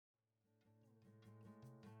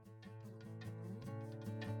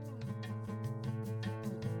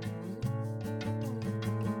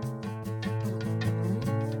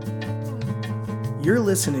You're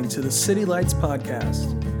listening to the City Lights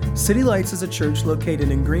Podcast. City Lights is a church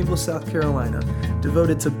located in Greenville, South Carolina,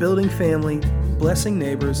 devoted to building family, blessing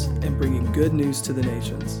neighbors, and bringing good news to the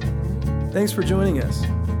nations. Thanks for joining us.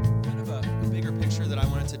 Kind of a bigger picture that I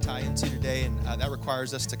wanted to tie into today, and that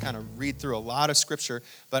requires us to kind of read through a lot of scripture,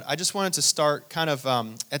 but I just wanted to start kind of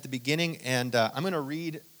at the beginning, and I'm going to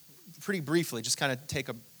read pretty briefly, just kind of take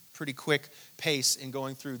a pretty quick pace in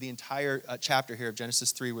going through the entire chapter here of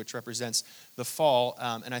Genesis 3, which represents the fall,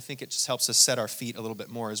 and I think it just helps us set our feet a little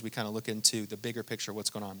bit more as we kind of look into the bigger picture of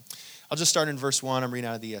what's going on. I'll just start in verse 1. I'm reading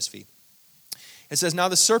out of the ESV. It says, "Now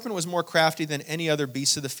the serpent was more crafty than any other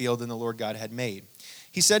beast of the field than the Lord God had made.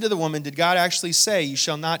 He said to the woman, 'Did God actually say, you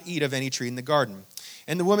shall not eat of any tree in the garden?'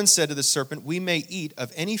 And the woman said to the serpent, 'We may eat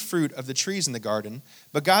of any fruit of the trees in the garden,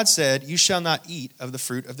 but God said, you shall not eat of the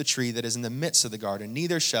fruit of the tree that is in the midst of the garden,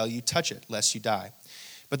 neither shall you touch it, lest you die.'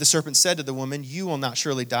 But the serpent said to the woman, 'You will not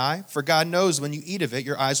surely die, for God knows when you eat of it,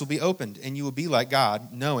 your eyes will be opened, and you will be like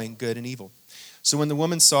God, knowing good and evil.' So when the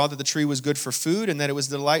woman saw that the tree was good for food, and that it was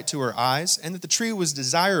a delight to her eyes, and that the tree was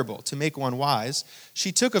desirable to make one wise,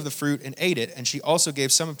 she took of the fruit and ate it, and she also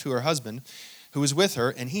gave some to her husband, who was with her,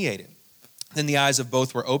 and he ate it. Then the eyes of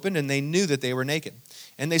both were opened, and they knew that they were naked.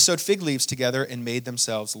 And they sewed fig leaves together and made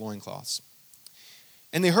themselves loincloths.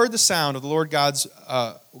 And they heard the sound of the Lord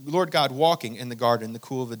God walking in the garden in the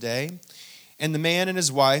cool of the day. And the man and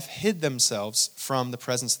his wife hid themselves from the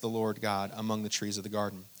presence of the Lord God among the trees of the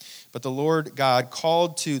garden. But the Lord God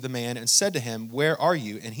called to the man and said to him, 'Where are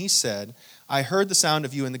you?' And he said, 'I heard the sound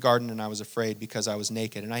of you in the garden, and I was afraid because I was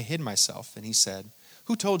naked, and I hid myself.' And he said,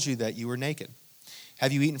 'Who told you that you were naked?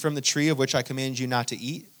 Have you eaten from the tree of which I commanded you not to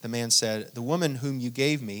eat?' The man said, 'The woman whom you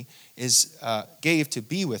gave to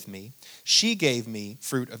be with me, she gave me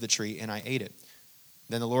fruit of the tree, and I ate it.'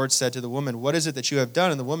 Then the Lord said to the woman, 'What is it that you have done?'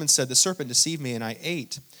 And the woman said, 'The serpent deceived me, and I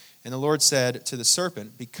ate.' And the Lord said to the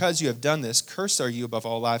serpent, 'Because you have done this, cursed are you above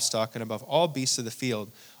all livestock and above all beasts of the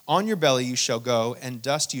field. On your belly you shall go, and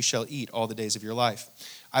dust you shall eat all the days of your life.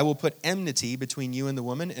 I will put enmity between you and the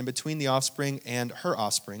woman, and between the offspring and her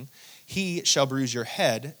offspring. He shall bruise your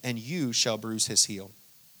head, and you shall bruise his heel.'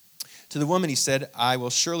 To the woman he said, 'I will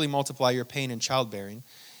surely multiply your pain in childbearing.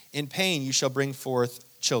 In pain you shall bring forth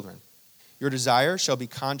children. Your desire shall be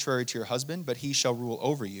contrary to your husband, but he shall rule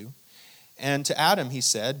over you.' And to Adam he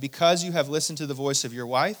said, 'Because you have listened to the voice of your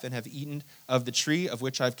wife, and have eaten of the tree of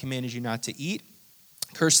which I have commanded you not to eat,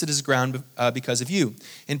 cursed is the ground because of you.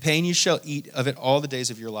 In pain you shall eat of it all the days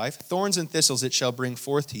of your life. Thorns and thistles it shall bring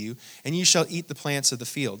forth to you, and you shall eat the plants of the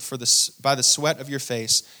field. For by the sweat of your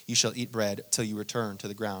face you shall eat bread till you return to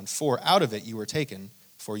the ground. For out of it you were taken,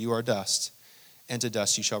 for you are dust, and to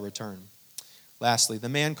dust you shall return.' Lastly, the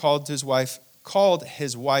man called his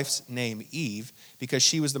wife's name Eve, because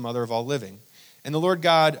she was the mother of all living. And the Lord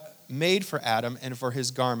God made for Adam and for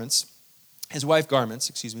his wife garments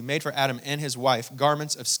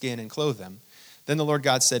of skin and clothed them. Then the Lord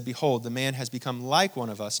God said, 'Behold, the man has become like one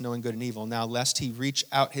of us, knowing good and evil. Now lest he reach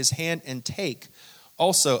out his hand and take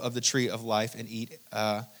also of the tree of life and eat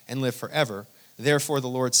and live forever.' Therefore the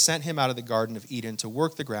Lord sent him out of the Garden of Eden to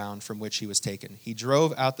work the ground from which he was taken. He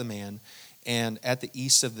drove out the man, and at the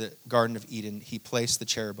east of the Garden of Eden he placed the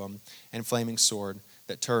cherubim and flaming sword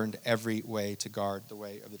that turned every way to guard the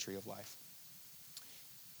way of the tree of life."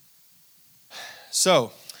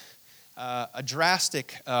 So, a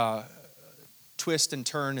drastic twist and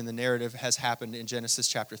turn in the narrative has happened in Genesis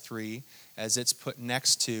chapter 3, as it's put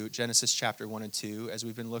next to Genesis chapter 1 and 2. As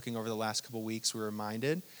we've been looking over the last couple weeks, we're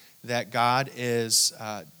reminded that God is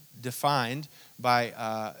defined by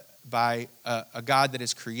a God that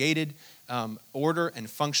has created order and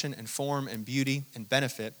function and form and beauty and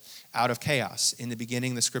benefit out of chaos. In the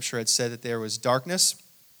beginning, the scripture had said that there was darkness,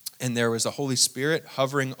 and there was the Holy Spirit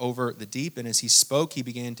hovering over the deep. And as he spoke, he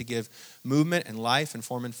began to give movement and life and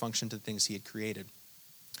form and function to the things he had created.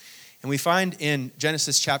 And we find in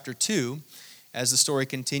Genesis chapter 2, as the story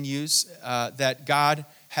continues, that God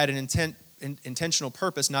had an intentional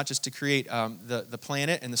purpose, not just to create the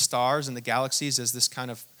planet and the stars and the galaxies as this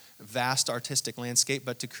kind of vast artistic landscape,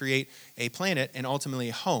 but to create a planet and ultimately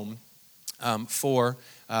a home for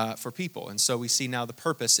people. And so we see now the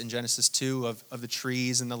purpose in Genesis 2 of the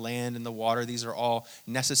trees and the land and the water. These are all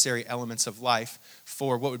necessary elements of life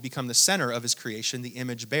for what would become the center of his creation, the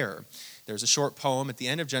image bearer. There's a short poem at the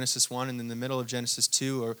end of Genesis 1 and in the middle of Genesis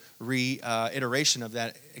 2, a reiteration of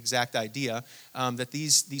that exact idea, that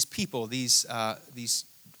these people, these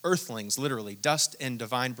earthlings, literally, dust and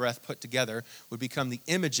divine breath put together, would become the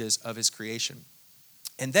images of his creation.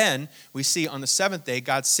 And then we see on the seventh day,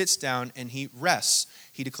 God sits down and he rests.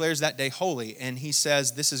 He declares that day holy, and he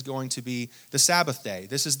says this is going to be the Sabbath day.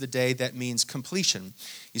 This is the day that means completion.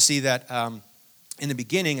 You see that in the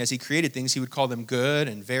beginning, as he created things, he would call them good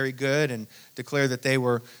and very good and declare that they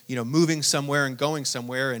were, moving somewhere and going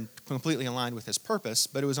somewhere and completely aligned with his purpose.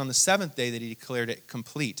 But it was on the seventh day that he declared it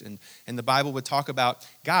complete. And the Bible would talk about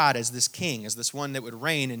God as this king, as this one that would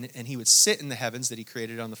reign, and he would sit in the heavens that he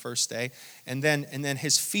created on the first day. And then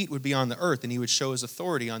his feet would be on the earth, and he would show his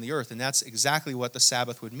authority on the earth. And that's exactly what the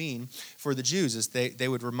Sabbath would mean for the Jews, is they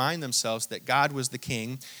would remind themselves that God was the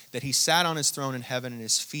king, that he sat on his throne in heaven, and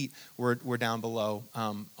his feet were down below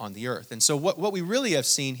on the earth. And so what we really have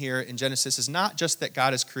seen here in Genesis is not just that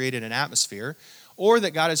God has created an atmosphere or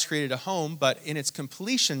that God has created a home, but in its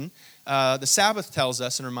completion, the Sabbath tells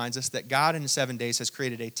us and reminds us that God in 7 days has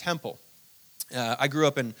created a temple. I grew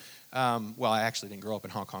up in, I actually didn't grow up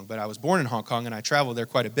in Hong Kong, but I was born in Hong Kong, and I traveled there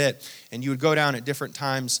quite a bit. And you would go down at different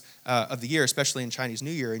times of the year, especially in Chinese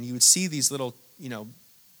New Year, and you would see these little,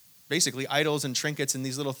 basically idols and trinkets and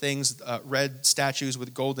these little things, red statues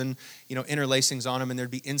with golden, interlacings on them, and there'd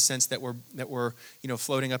be incense that were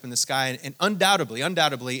floating up in the sky. And undoubtedly,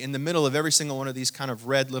 in the middle of every single one of these kind of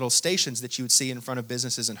red little stations that you would see in front of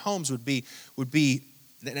businesses and homes would be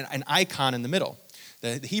an icon in the middle.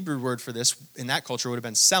 The Hebrew word for this in that culture would have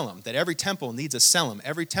been selim, that every temple needs a selim.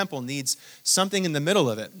 Every temple needs something in the middle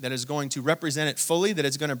of it that is going to represent it fully, that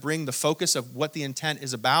is going to bring the focus of what the intent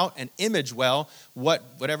is about and image well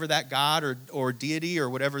whatever that god or deity or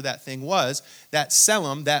whatever that thing was. That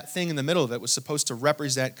selim, that thing in the middle of it, was supposed to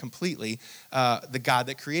represent completely the God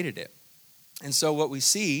that created it. And so what we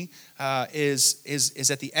see is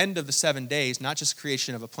at the end of the 7 days, not just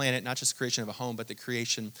creation of a planet, not just creation of a home, but the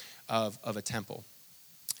creation of a temple.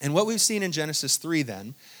 And what we've seen in Genesis 3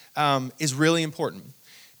 then is really important,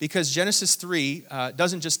 because Genesis 3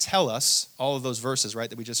 doesn't just tell us all of those verses, right,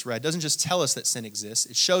 that we just read, doesn't just tell us that sin exists.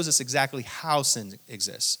 It shows us exactly how sin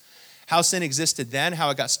exists, how sin existed then, how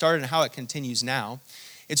it got started, and how it continues now.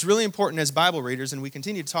 It's really important as Bible readers, and we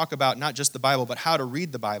continue to talk about not just the Bible, but how to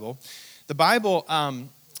read the Bible. The Bible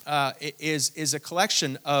is a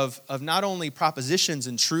collection of not only propositions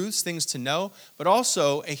and truths, things to know, but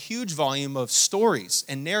also a huge volume of stories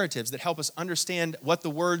and narratives that help us understand what the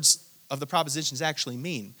words of the propositions actually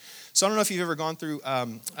mean. So I don't know if you've ever gone through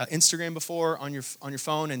Instagram before on your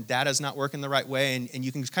phone and data's not working the right way, and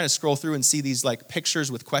you can kind of scroll through and see these like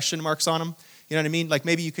pictures with question marks on them. You know what I mean? Like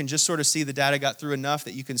maybe you can just sort of see the data got through enough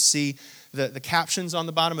that you can see the captions on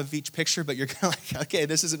the bottom of each picture, but you're kind of like, okay,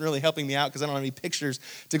 this isn't really helping me out because I don't have any pictures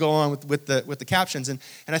to go along with the captions. And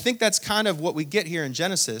I think that's kind of what we get here in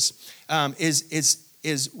Genesis,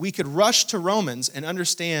 is we could rush to Romans and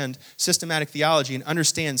understand systematic theology and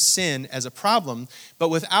understand sin as a problem, but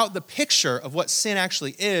without the picture of what sin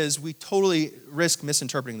actually is, we totally risk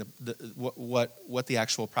misinterpreting what the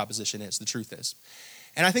actual proposition is, the truth is.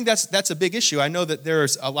 And I think that's a big issue. I know that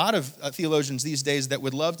there's a lot of theologians these days that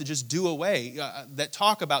would love to just do away, that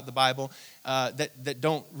talk about the Bible, that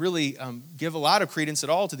don't really give a lot of credence at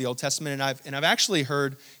all to the Old Testament. And I've actually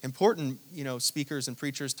heard important speakers and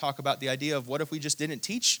preachers talk about the idea of what if we just didn't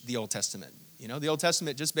teach the Old Testament? The Old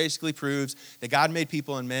Testament just basically proves that God made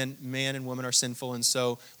people and man and woman are sinful, and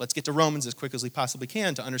so let's get to Romans as quick as we possibly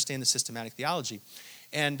can to understand the systematic theology.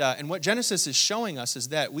 And what Genesis is showing us is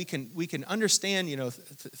that we can understand,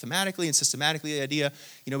 thematically and systematically the idea.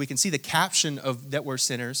 We can see the caption of that we're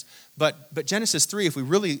sinners. But Genesis 3, if we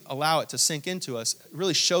really allow it to sink into us,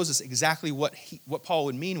 really shows us exactly what Paul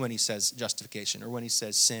would mean when he says justification, or when he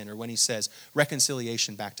says sin, or when he says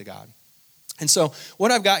reconciliation back to God. And so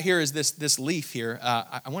what I've got here is this leaf here.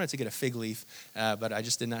 I wanted to get a fig leaf, but I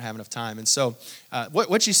just did not have enough time. And so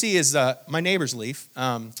what you see is my neighbor's leaf.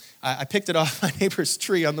 I picked it off my neighbor's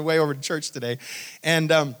tree on the way over to church today.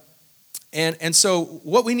 And so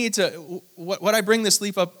what we need to, what I bring this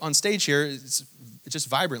leaf up on stage here is just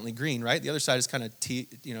vibrantly green, right? The other side is kind of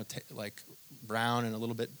like brown and a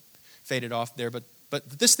little bit faded off there. But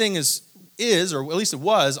this thing is, or at least it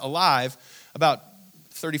was, alive about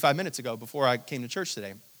 35 minutes ago before I came to church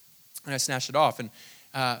today, and I snatched it off. And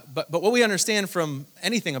but what we understand from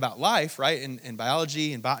anything about life, right, in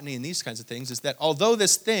biology and botany and these kinds of things, is that although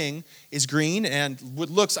this thing is green and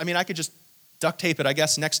looks, I could just duct tape it, I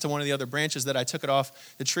guess, next to one of the other branches that I took it off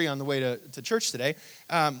the tree on the way to church today.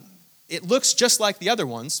 It looks just like the other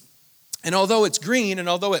ones. And although it's green, and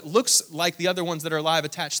although it looks like the other ones that are alive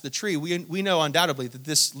attached to the tree, we know undoubtedly that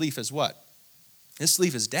this leaf is what? This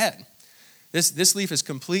leaf is dead. This leaf is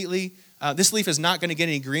completely This leaf is not going to get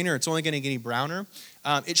any greener. It's only going to get any browner.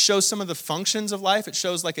 It shows some of the functions of life. It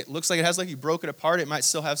shows like it looks like it has like you broke it apart. It might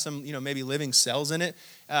still have some, maybe living cells in it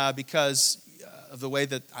because of the way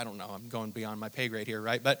that, I don't know, I'm going beyond my pay grade here,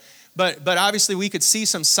 right? But obviously we could see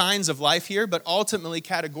some signs of life here, but ultimately,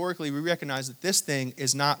 categorically, we recognize that this thing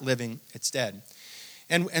is not living, it's dead.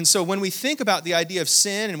 And so when we think about the idea of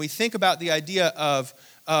sin and we think about the idea of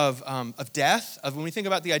death, when we think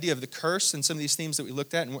about the idea of the curse and some of these themes that we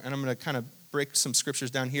looked at, and I'm going to kind of break some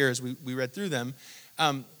scriptures down here as we read through them,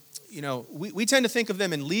 we tend to think of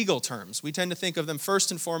them in legal terms. We tend to think of them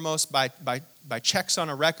first and foremost by checks on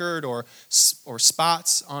a record or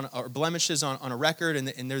spots on or blemishes on a record,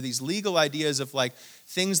 and there are these legal ideas of like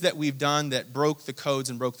things that we've done that broke the codes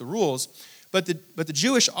and broke the rules. But the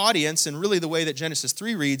Jewish audience, and really the way that Genesis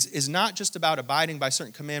 3 reads, is not just about abiding by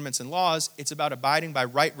certain commandments and laws, it's about abiding by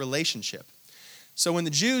right relationship. So when the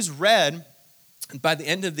Jews read, by the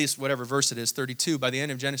end of this, whatever verse it is, 32, by the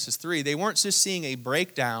end of Genesis 3, they weren't just seeing a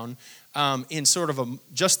breakdown in sort of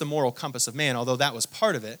just the moral compass of man, although that was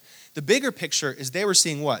part of it. The bigger picture is they were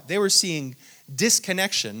seeing what? They were seeing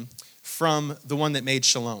disconnection from the one that made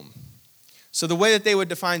shalom. So the way that they would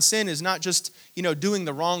define sin is not just, doing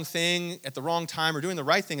the wrong thing at the wrong time or doing the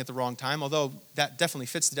right thing at the wrong time, although that definitely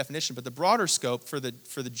fits the definition, but the broader scope for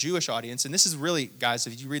the Jewish audience, and this is really, guys,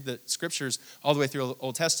 if you read the scriptures all the way through the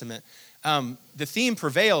Old Testament, the theme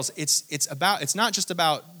prevails. It's not just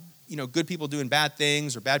about, good people doing bad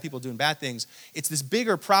things or bad people doing bad things. It's this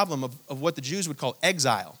bigger problem of what the Jews would call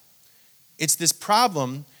exile. It's this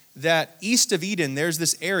problem that east of Eden, there's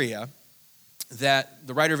this area that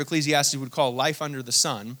the writer of Ecclesiastes would call life under the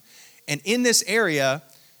sun. And in this area,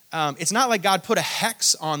 it's not like God put a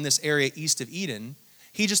hex on this area east of Eden.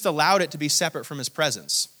 He just allowed it to be separate from his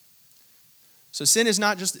presence. So sin is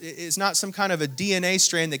not some kind of a DNA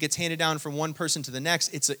strand that gets handed down from one person to the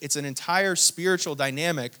next. It's an entire spiritual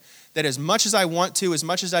dynamic that as much as I want to, as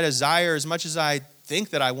much as I desire, as much as I think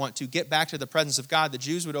that I want to get back to the presence of God, the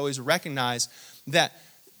Jews would always recognize that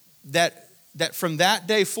from that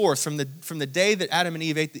day forth, from the day that Adam and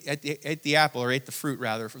Eve ate the apple, or ate the fruit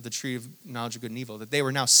rather, of the tree of knowledge of good and evil, that they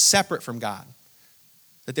were now separate from God.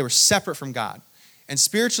 That they were separate from God. And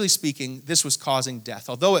spiritually speaking, this was causing death.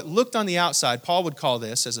 Although it looked on the outside, Paul would call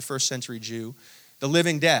this, as a first century Jew, the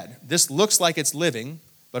living dead. This looks like it's living,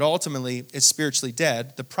 but ultimately it's spiritually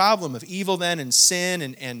dead. The problem of evil then and sin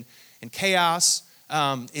and chaos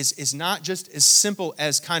is not just as simple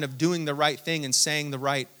as kind of doing the right thing and saying the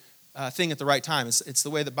right thing at the right time. It's the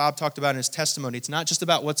way that Bob talked about in his testimony. It's not just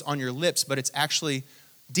about what's on your lips, but it's actually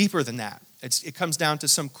deeper than that. It comes down to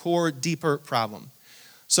some core, deeper problem.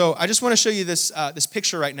 So I just want to show you this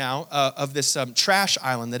picture right now of this trash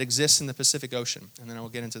island that exists in the Pacific Ocean, and then I will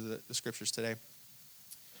get into the scriptures today.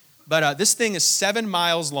 But this thing is 7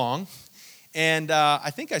 miles long, and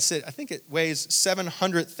I think it weighs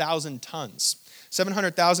 700,000 tons.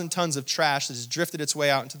 700,000 tons of trash that has drifted its way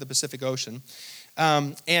out into the Pacific Ocean.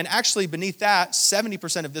 And actually beneath that,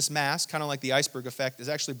 70% of this mass, kind of like the iceberg effect, is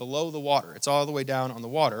actually below the water. It's all the way down on the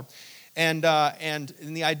water. And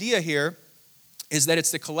the idea here is that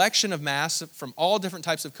it's the collection of mass from all different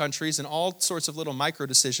types of countries and all sorts of little micro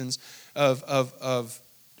decisions of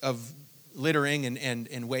littering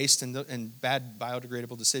and waste and bad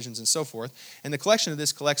biodegradable decisions and so forth. And the collection of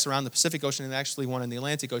this collects around the Pacific Ocean and actually one in the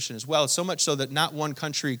Atlantic Ocean as well, so much so that not one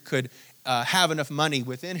country could have enough money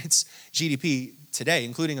within its GDP today,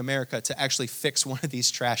 including America, to actually fix one of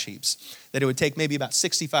these trash heaps. That it would take maybe about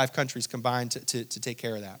 65 countries combined to take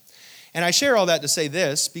care of that. And I share all that to say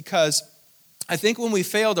this because I think when we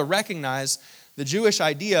fail to recognize the Jewish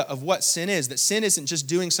idea of what sin is, that sin isn't just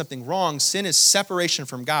doing something wrong, sin is separation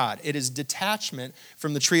from God. It is detachment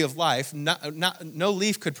from the tree of life. No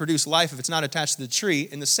leaf could produce life if it's not attached to the tree.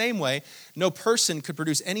 In the same way, no person could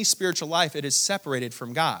produce any spiritual life. It is separated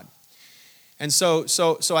from God. And so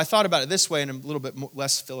I thought about it this way in a little bit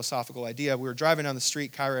less philosophical idea. We were driving down the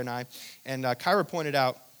street, Kyra and I, and Kyra pointed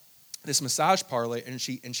out this massage parlor, and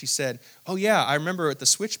she said, oh yeah, I remember at the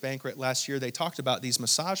Switch banquet last year, they talked about these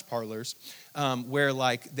massage parlors where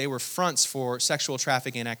like they were fronts for sexual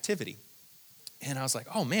trafficking activity. And I was like,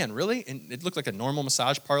 oh man, really? And it looked like a normal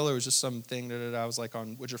massage parlor. It was just something that I was like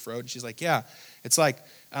on Woodruff Road. And she's like, yeah, it's like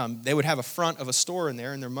they would have a front of a store in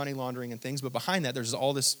there and they're money laundering and things. But behind that, there's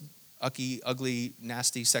all this ugly,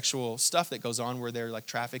 nasty sexual stuff that goes on where they're like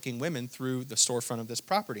trafficking women through the storefront of this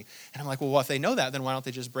property. And I'm like, well, if they know that, then why don't they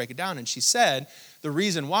just break it down? And she said the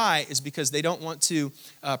reason why is because they don't want to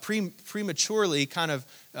prematurely kind of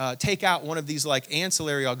take out one of these like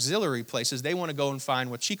ancillary auxiliary places. They want to go and find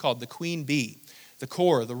what she called the queen bee, the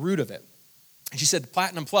core, the root of it. And she said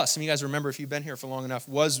Platinum Plus, some of you guys remember if you've been here for long enough,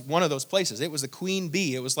 was one of those places. It was the queen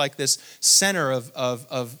bee. It was like this center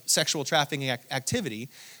of sexual trafficking activity.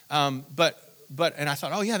 And I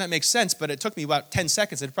thought, oh yeah, that makes sense. But it took me about 10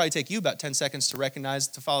 seconds. It'd probably take you about 10 seconds to recognize,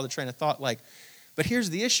 to follow the train of thought. But here's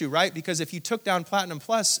the issue, right? Because if you took down Platinum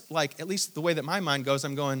Plus, at least the way that my mind goes,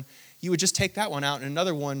 I'm going, you would just take that one out and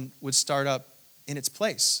another one would start up in its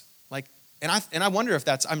place. And I wonder if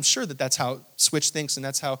I'm sure that that's how Switch thinks, and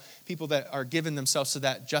that's how people that are giving themselves to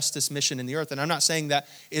that justice mission in the earth. And I'm not saying that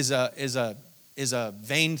is a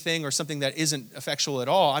vain thing or something that isn't effectual at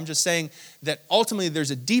all. I'm just saying that ultimately there's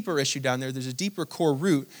a deeper issue down there. There's a deeper core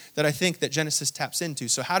root that I think that Genesis taps into.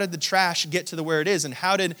 So how did the trash get to where it is? And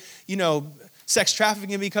how did, sex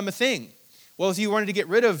trafficking become a thing? Well, if you wanted to get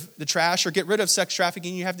rid of the trash or get rid of sex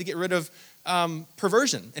trafficking, you have to get rid of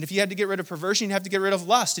perversion. And if you had to get rid of perversion, you have to get rid of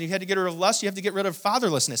lust. And if you had to get rid of lust, you have to get rid of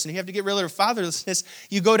fatherlessness. And if you have to get rid of fatherlessness,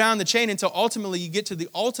 you go down the chain until ultimately you get to the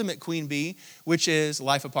ultimate queen bee, which is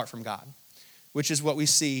life apart from God, which is what we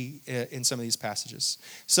see in some of these passages.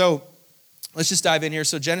 So let's just dive in here.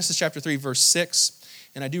 So Genesis chapter 3, verse 6.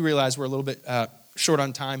 And I do realize we're a little bit short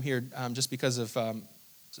on time here just because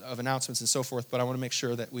of announcements and so forth. But I want to make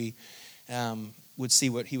sure that we would see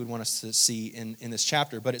what he would want us to see in this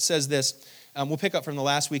chapter. But it says this, we'll pick up from the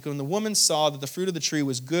last week. When the woman saw that the fruit of the tree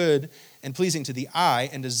was good and pleasing to the eye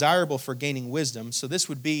and desirable for gaining wisdom. So this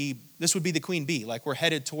would be the queen bee. We're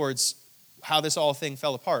headed towards how this all thing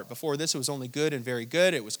fell apart. Before this, it was only good and very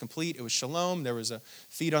good. It was complete. It was shalom. There was a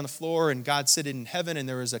feet on the floor, and God sitting in heaven, and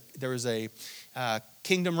there was a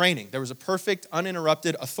kingdom reigning. There was a perfect,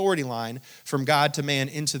 uninterrupted authority line from God to man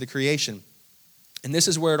into the creation. And this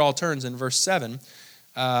is where it all turns in verse 7.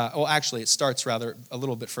 It starts rather a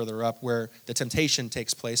little bit further up where the temptation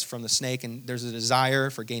takes place from the snake, and there's a desire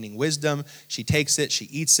for gaining wisdom. She takes it, she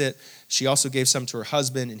eats it. She also gave some to her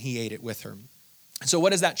husband, and he ate it with her. So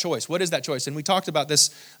what is that choice? What is that choice? And we talked about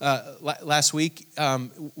this last week.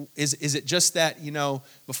 Is it just that,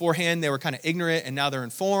 beforehand they were kind of ignorant and now they're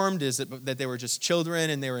informed? Is it that they were just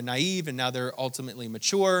children and they were naive and now they're ultimately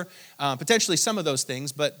mature? Potentially some of those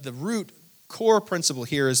things, but the root core principle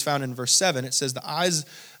here is found in verse 7. It says the eyes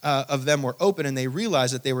of them were open and they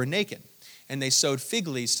realized that they were naked, and they sewed fig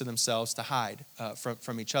leaves to themselves to hide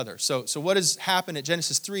from each other. So what has happened at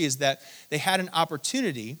Genesis 3 is that they had an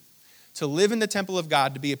opportunity to live in the temple of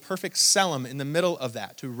God, to be a perfect Selim in the middle of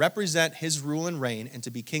that, to represent his rule and reign, and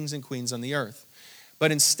to be kings and queens on the earth.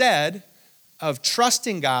 But instead of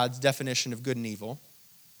trusting God's definition of good and evil,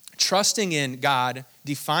 trusting in God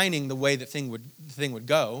defining the way the thing would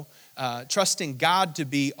go, trusting God to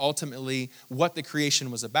be ultimately what the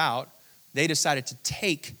creation was about, they decided to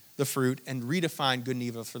take the fruit and redefine good and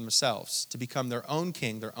evil for themselves, to become their own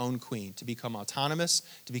king, their own queen, to become autonomous,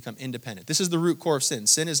 to become independent. This is the root core of sin.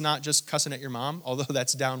 Sin is not just cussing at your mom, although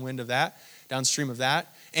that's downstream of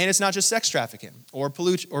that. And it's not just sex trafficking or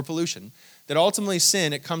pollution. That ultimately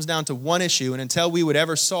sin, it comes down to one issue, and until we would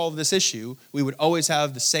ever solve this issue, we would always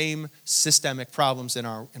have the same systemic problems in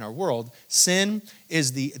our world. Sin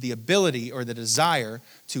is the ability or the desire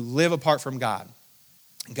to live apart from God.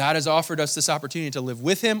 God has offered us this opportunity to live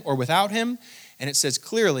with him or without him. And it says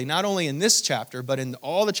clearly, not only in this chapter, but in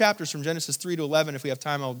all the chapters from Genesis 3 to 11, if we have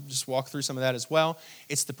time, I'll just walk through some of that as well.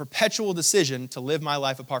 It's the perpetual decision to live my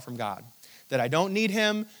life apart from God. That I don't need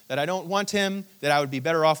him, that I don't want him, that I would be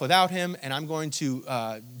better off without him, and I'm going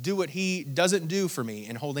to do what he doesn't do for me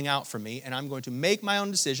and holding out for me, and I'm going to make my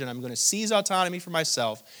own decision. I'm going to seize autonomy for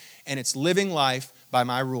myself, and it's living life by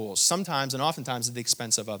my rules, sometimes and oftentimes at the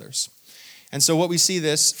expense of others. And so what we see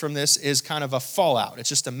from this is kind of a fallout. It's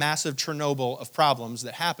just a massive Chernobyl of problems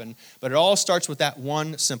that happen, but it all starts with that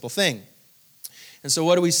one simple thing. And so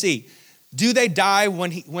what do we see? Do they die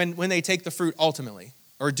when they take the fruit ultimately?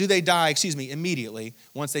 Or do they die, immediately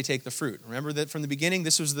once they take the fruit? Remember that from the beginning,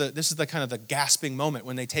 this is the kind of the gasping moment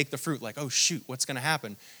when they take the fruit, like, oh shoot, what's going to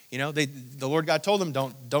happen? The Lord God told them,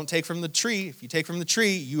 don't take from the tree. If you take from the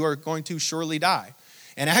tree, you are going to surely die.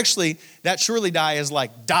 And actually, that surely die is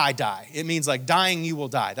like die. It means like dying, you will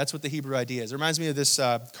die. That's what the Hebrew idea is. It reminds me of this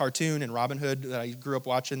cartoon in Robin Hood that I grew up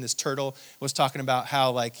watching. This turtle was talking about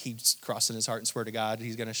how he's crossing his heart and swear to God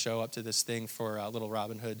he's going to show up to this thing for little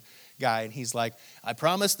Robin Hood guy. And he's like, I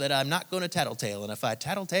promise that I'm not going to tattletale. And if I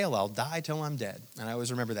tattletale, I'll die till I'm dead. And I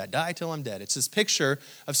always remember that, die till I'm dead. It's this picture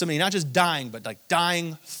of somebody not just dying, but like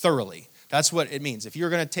dying thoroughly. That's what it means. If you're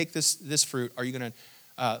going to take this fruit, are you going to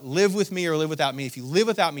live with me or live without me? If you live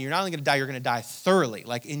without me, you're not only going to die, you're going to die thoroughly.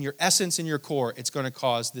 Like in your essence, in your core, it's going to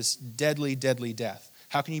cause this deadly, deadly death.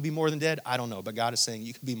 How can you be more than dead? I don't know, but God is saying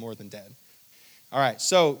you can be more than dead. All right,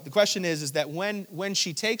 so the question is that when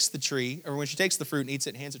she takes the tree, or when she takes the fruit and eats it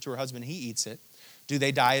and hands it to her husband, he eats it, do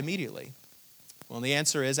they die immediately? Well, the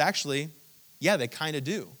answer is actually, yeah, they kind of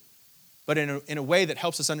do. But in a way that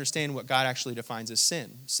helps us understand what God actually defines as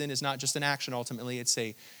sin. Sin is not just an action, ultimately. It's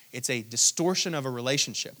a distortion of a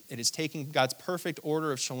relationship. It is taking God's perfect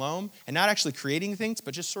order of shalom and not actually creating things,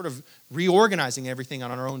 but just sort of reorganizing everything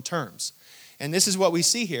on our own terms. And this is what we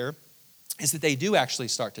see here, is that they do actually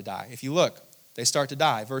start to die. If you look, they start to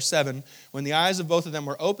die. Verse 7, when the eyes of both of them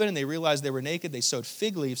were open and they realized they were naked, they sewed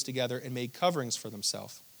fig leaves together and made coverings for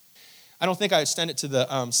themselves. I don't think I extend it to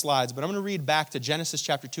the slides, but I'm going to read back to Genesis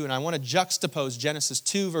chapter 2, and I want to juxtapose Genesis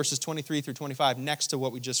 2, verses 23 through 25, next to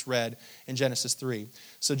what we just read in Genesis 3.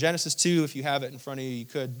 So Genesis 2, if you have it in front of you, you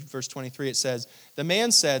could. Verse 23, it says, the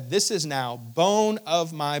man said, this is now bone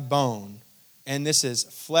of my bone, and this is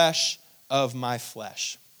flesh of my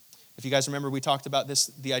flesh. If you guys remember, we talked about this,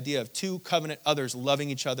 the idea of two covenant others loving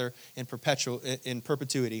each other in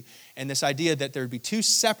perpetuity, and this idea that there would be two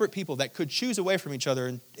separate people that could choose away from each other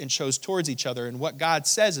and chose towards each other. And what God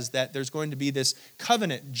says is that there's going to be this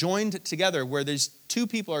covenant joined together where these two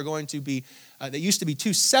people are going to be, that used to be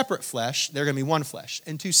two separate flesh, they're going to be one flesh,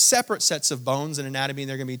 and two separate sets of bones and anatomy,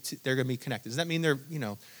 they're going to be connected. Does that mean they're,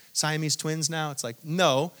 Siamese twins now? It's like,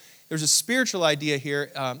 no. There's a spiritual idea here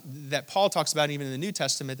that Paul talks about even in the New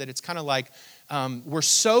Testament, that it's kind of like we're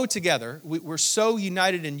so together, we're so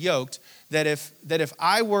united and yoked that if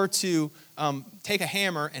I were to take a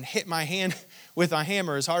hammer and hit my hand with a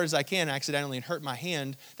hammer as hard as I can accidentally and hurt my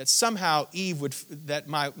hand, that somehow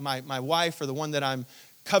my wife or the one that I'm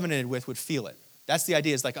covenanted with would feel it. That's the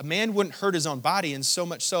idea. Is like a man wouldn't hurt his own body, and so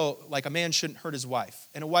much so, like a man shouldn't hurt his wife,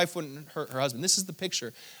 and a wife wouldn't hurt her husband. This is the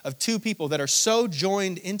picture of two people that are so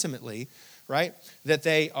joined intimately, right, that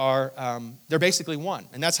they're basically one.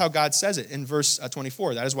 And that's how God says it in verse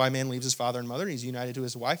 24. That is why a man leaves his father and mother, and he's united to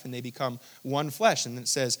his wife, and they become one flesh. And then it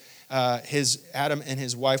says, Adam and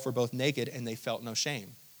his wife were both naked, and they felt no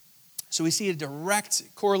shame. So we see a direct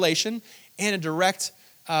correlation and a direct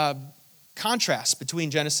contrast between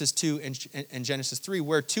Genesis 2 and Genesis 3,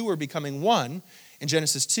 where two are becoming one in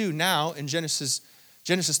Genesis 2. Now in Genesis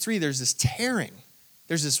 3, there's this tearing,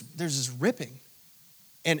 there's this ripping,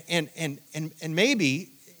 and maybe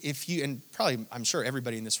if you, and probably I'm sure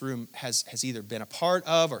everybody in this room has either been a part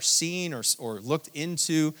of or seen or looked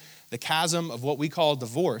into the chasm of what we call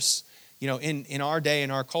divorce, in our day,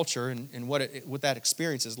 in our culture, and what that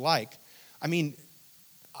experience is like. I mean,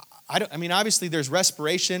 obviously there's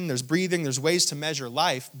respiration, there's breathing, there's ways to measure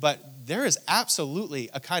life, but there is absolutely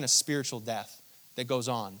a kind of spiritual death that goes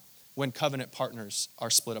on when covenant partners are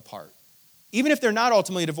split apart. Even if they're not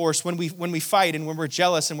ultimately divorced, when we fight and when we're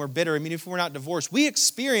jealous and we're bitter, if we're not divorced, we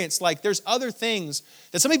experience like there's other things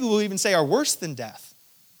that some people will even say are worse than death.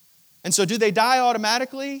 And so do they die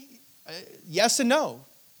automatically? Yes and no.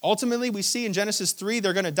 Ultimately, we see in Genesis 3,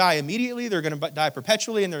 they're going to die immediately, they're going to die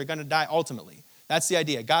perpetually, and they're going to die ultimately. That's the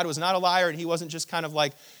idea. God was not a liar, and he wasn't just kind of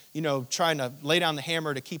like, trying to lay down the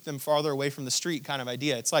hammer to keep them farther away from the street kind of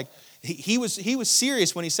idea. It's like he was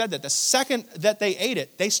serious when he said that. The second that they ate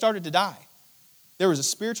it, they started to die. There was a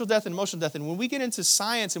spiritual death and emotional death. And when we get into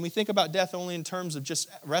science and we think about death only in terms of just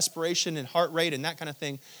respiration and heart rate and that kind of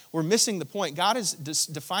thing, we're missing the point. God is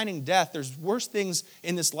defining death. There's worse things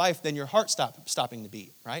in this life than your heart stopping to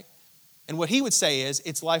beat, right? And what he would say is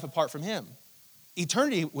it's life apart from him,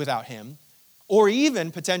 eternity without him, or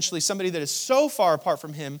even potentially somebody that is so far apart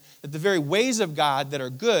from him that the very ways of God that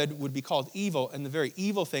are good would be called evil, and the very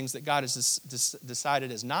evil things that God has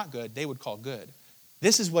decided as not good, they would call good.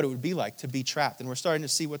 This is what it would be like to be trapped. And we're starting to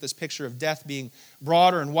see what this picture of death being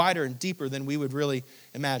broader and wider and deeper than we would really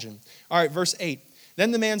imagine. All right, verse 8. Then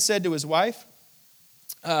the man said to his wife,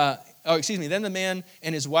 then the man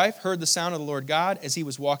and his wife heard the sound of the Lord God as he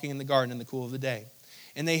was walking in the garden in the cool of the day.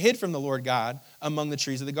 And they hid from the Lord God among the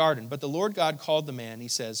trees of the garden. But the Lord God called the man. He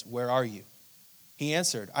says, where are you? He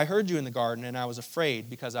answered, I heard you in the garden, and I was afraid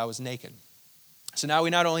because I was naked. So now we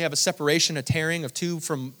not only have a separation, a tearing of two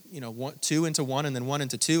from, two into one and then one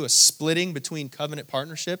into two, a splitting between covenant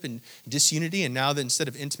partnership and disunity. And now that instead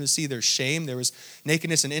of intimacy, there's shame. There was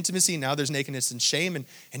nakedness and intimacy. Now there's nakedness and shame.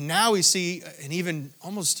 And now we see an even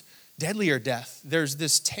almost deadlier death. There's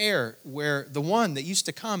this tear where the one that used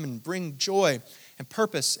to come and bring joy and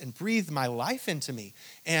purpose and breathed my life into me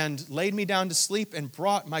and laid me down to sleep and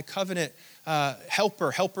brought my covenant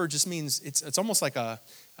helper. Helper just means it's almost like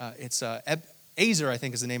Ezer, I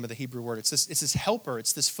think is the name of the Hebrew word. It's this helper.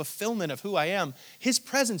 It's this fulfillment of who I am. His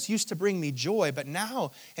presence used to bring me joy, but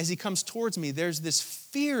now as he comes towards me, there's this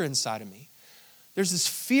fear inside of me. There's this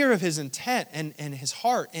fear of his intent and his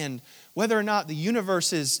heart, and whether or not the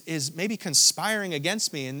universe is maybe conspiring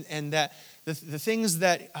against me, and that the things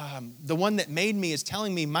that the one that made me is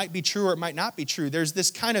telling me might be true or it might not be true. There's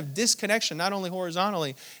this kind of disconnection, not only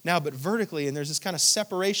horizontally now, but vertically, and there's this kind of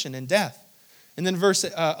separation and death. And then verse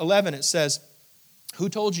 11, it says, who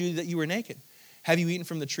told you that you were naked? Have you eaten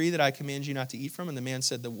from the tree that I command you not to eat from? And the man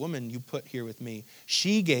said, the woman you put here with me,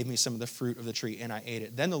 she gave me some of the fruit of the tree, and I ate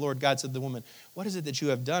it. Then the Lord God said to the woman, what is it that you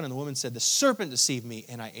have done? And the woman said, the serpent deceived me,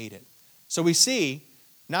 and I ate it. So we see,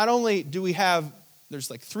 not only do we have, there's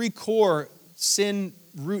like three core sin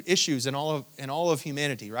root issues in all of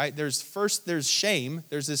humanity, right? There's shame.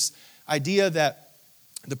 There's this idea that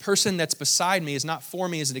the person that's beside me is not for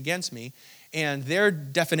me, is it against me? And their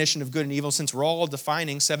definition of good and evil, since we're all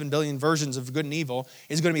defining 7 billion versions of good and evil,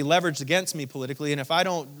 is going to be leveraged against me politically. And if I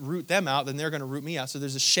don't root them out, then they're going to root me out. So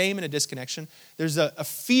there's a shame and a disconnection. There's a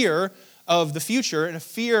fear of the future and a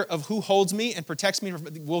fear of who holds me and protects me.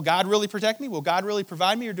 Will God really protect me? Will God really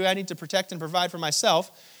provide me? Or do I need to protect and provide for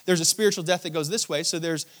myself? There's a spiritual death that goes this way. So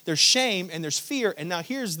there's shame and there's fear. And now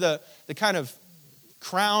here's the kind of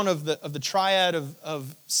crown of the triad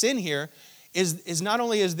of sin here. Is not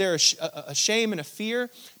only is there a shame and a fear,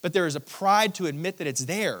 but there is a pride to admit that it's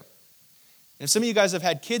there. And some of you guys have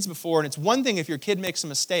had kids before, and it's one thing if your kid makes a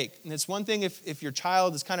mistake, and it's one thing if your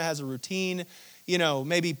child kind of has a routine,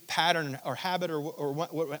 maybe pattern or habit or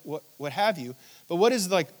what have you. But what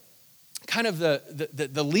is like kind of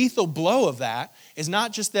the lethal blow of that is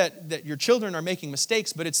not just that your children are making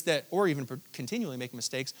mistakes, but it's that, or even continually making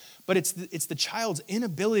mistakes, but it's the child's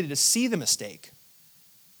inability to see the mistake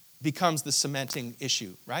becomes the cementing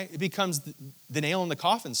issue, right? It becomes the nail in the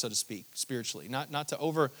coffin, so to speak, spiritually. Not to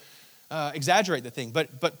over exaggerate the thing,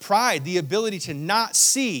 but pride, the ability to not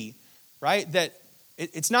see, right? That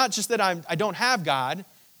it's not just that I don't have God,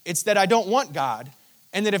 it's that I don't want God,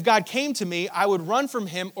 and that if God came to me, I would run from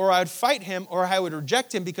him, or I would fight him, or I would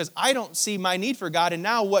reject him because I don't see my need for God, and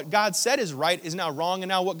now what God said is right is now wrong, and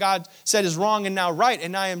now what God said is wrong and now right,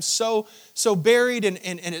 and I am so buried,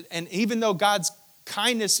 and even though God's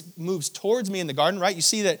kindness moves towards me in the garden, right? You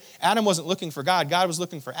see that Adam wasn't looking for God. God was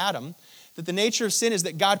looking for Adam. That the nature of sin is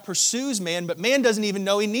that God pursues man, but man doesn't even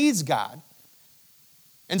know he needs God.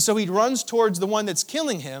 And so he runs towards the one that's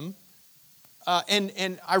killing him,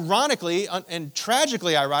 and ironically, and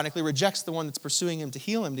tragically ironically, rejects the one that's pursuing him to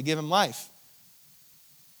heal him, to give him life.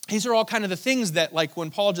 These are all kind of the things that, like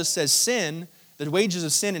when Paul just says sin, the wages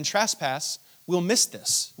of sin and trespass, we'll miss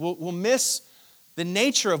this. We'll miss the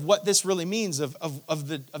nature of what this really means, of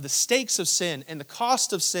the stakes of sin and the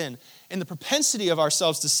cost of sin and the propensity of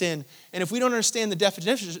ourselves to sin. And if we don't understand the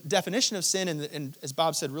definition of sin, and as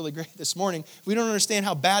Bob said really great this morning, if we don't understand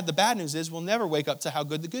how bad the bad news is, we'll never wake up to how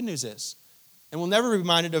good the good news is. And we'll never be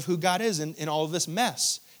reminded of who God is in all of this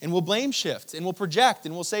mess. And we'll blame shift, and we'll project,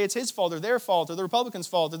 and we'll say it's his fault, or their fault, or the Republicans'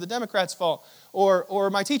 fault, or the Democrats' fault, or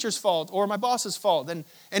my teacher's fault, or my boss's fault.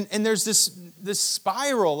 And there's this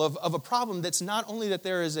spiral of a problem that's not only that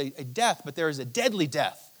there is a death, but there is a deadly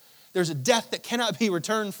death. There's a death that cannot be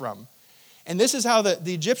returned from. And this is how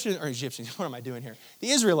the Egyptians, what am I doing here? The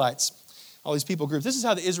Israelites, all these people groups, this is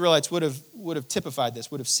how the Israelites would have typified this,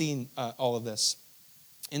 would have seen all of this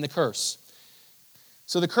in the curse.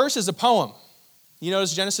 So the curse is a poem. You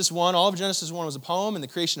notice Genesis 1, all of Genesis 1 was a poem, and the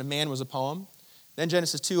creation of man was a poem. Then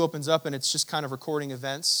Genesis 2 opens up, and it's just kind of recording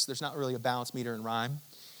events. There's not really a balance, meter, and rhyme.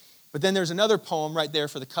 But then there's another poem right there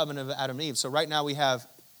for the covenant of Adam and Eve. So right now we have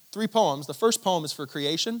 3 poems. The first poem is for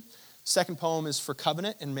creation. The second poem is for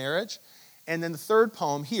covenant and marriage. And then the third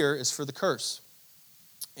poem here is for the curse.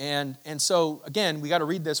 And so, again, we got to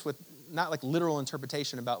read this with not like literal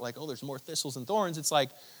interpretation about like, oh, there's more thistles and thorns. It's like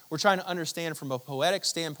we're trying to understand from a poetic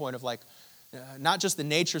standpoint of like, not just the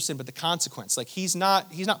nature of sin, but the consequence. Like he's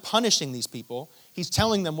not punishing these people. He's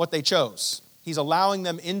telling them what they chose. He's allowing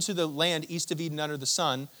them into the land east of Eden under the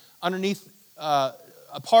sun,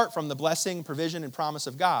 apart from the blessing, provision, and promise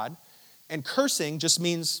of God. And cursing just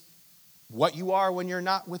means what you are when you're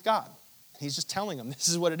not with God. He's just telling them this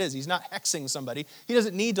is what it is. He's not hexing somebody. He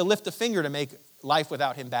doesn't need to lift a finger to make life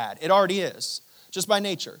without him bad. It already is, just by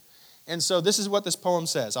nature. And so this is what this poem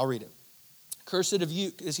says. I'll read it. Cursed of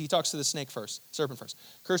you, as he talks to the serpent first.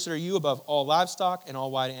 Cursed are you above all livestock and all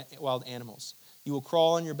wild animals. You will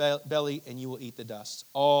crawl on your belly and you will eat the dust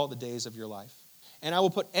all the days of your life. And I will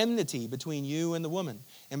put enmity between you and the woman,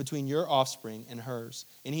 and between your offspring and hers.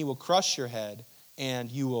 And he will crush your head, and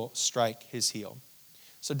you will strike his heel.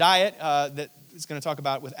 So diet, that is going to talk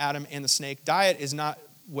about with Adam and the snake. Diet is not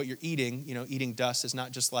what you're eating. Eating dust is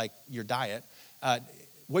not just like your diet.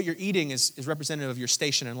 What you're eating is representative of your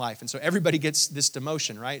station in life. And so everybody gets this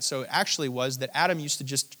demotion, right? So it actually was that Adam used to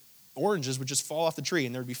just oranges would just fall off the tree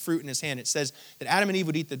and there would be fruit in his hand. It says that Adam and Eve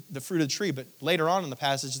would eat the fruit of the tree, but later on in the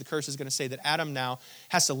passage, the curse is going to say that Adam now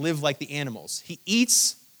has to live like the animals. He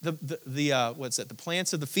eats the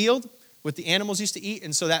plants of the field, what the animals used to eat,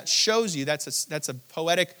 and so that shows you, that's a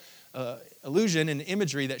poetic illusion and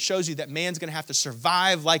imagery that shows you that man's going to have to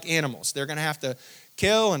survive like animals. They're going to have to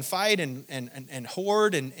kill and fight and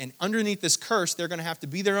hoard, and underneath this curse, they're going to have to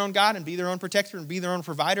be their own God and be their own protector and be their own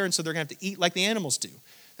provider, and so they're going to have to eat like the animals do.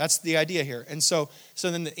 That's the idea here. And so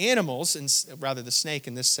then the animals, and rather the snake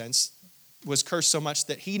in this sense, was cursed so much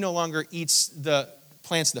that he no longer eats the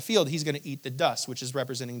plants of the field. He's going to eat the dust, which is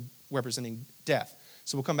representing death.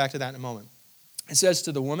 So we'll come back to that in a moment. It says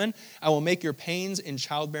to the woman, I will make your pains in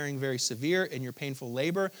childbearing very severe, and your painful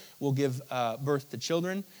labor will give birth to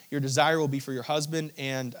children. Your desire will be for your husband,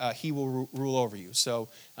 and he will rule over you. So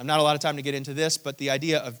not a lot of time to get into this, but the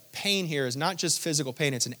idea of pain here is not just physical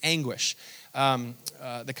pain, it's an anguish.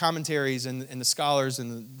 The commentaries and the scholars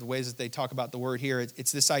and the ways that they talk about the word here,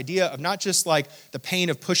 it's this idea of not just like the pain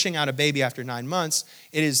of pushing out a baby after 9 months,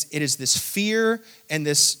 it is this fear and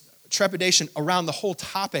this trepidation around the whole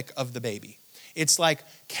topic of the baby. It's like,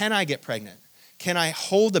 can I get pregnant? Can I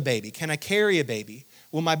hold a baby? Can I carry a baby?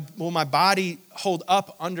 Will my body hold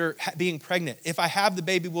up under being pregnant? If I have the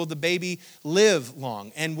baby, will the baby live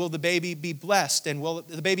long? And will the baby be blessed? And will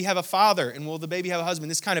the baby have a father? And will the baby have a husband?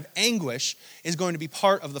 This kind of anguish is going to be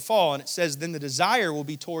part of the fall. And it says then the desire will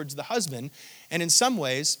be towards the husband. And in some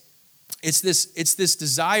ways, it's this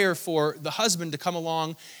desire for the husband to come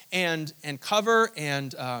along and cover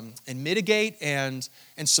and mitigate and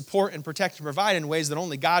support and protect and provide in ways that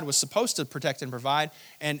only God was supposed to protect and provide.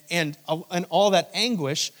 And all that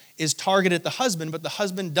anguish is targeted at the husband, but the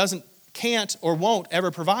husband can't or won't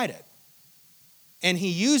ever provide it. And he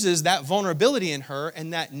uses that vulnerability in her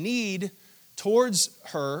and that need towards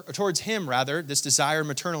her, or towards him rather, this desire,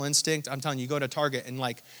 maternal instinct. I'm telling you, go to Target and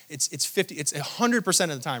like it's 100% of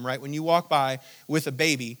the time, right? When you walk by with a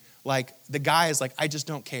baby, like the guy is like, I just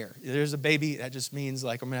don't care. There's a baby, that just means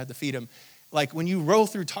like I'm gonna have to feed him. Like when you roll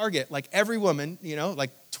through Target, like every woman,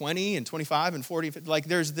 like 20 and 25 and 40, like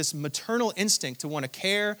there's this maternal instinct to want to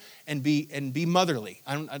care and be motherly.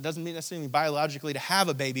 It doesn't mean necessarily biologically to have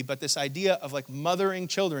a baby, but this idea of like mothering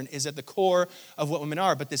children is at the core of what women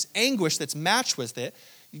are. But this anguish that's matched with it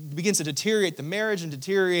begins to deteriorate the marriage and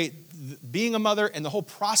deteriorate being a mother and the whole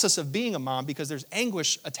process of being a mom, because there's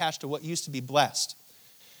anguish attached to what used to be blessed.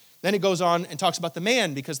 Then it goes on and talks about the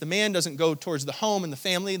man, because the man doesn't go towards the home and the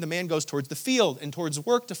family. The man goes towards the field and towards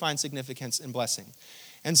work to find significance and blessing.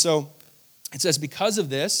 And so it says, because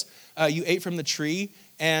of this, you ate from the tree,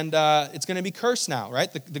 and it's going to be cursed now,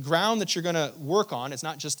 right? The ground that you're going to work on, it's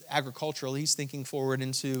not just agricultural. He's thinking forward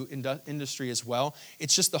into industry as well.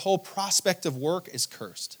 It's just the whole prospect of work is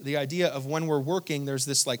cursed. The idea of when we're working, there's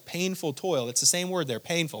this like painful toil. It's the same word there,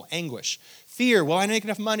 painful, anguish. Fear, will I make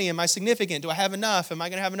enough money? Am I significant? Do I have enough? Am I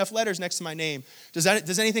going to have enough letters next to my name?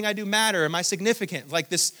 Does anything I do matter? Am I significant? Like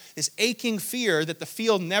this aching fear that the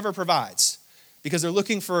field never provides, because they're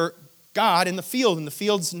looking for God in the field, and the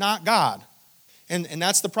field's not God. And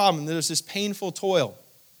that's the problem. There's this painful toil.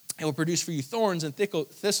 It will produce for you thorns and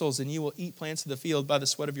thistles, and you will eat plants of the field by the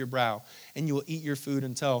sweat of your brow, and you will eat your food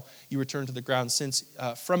until you return to the ground, since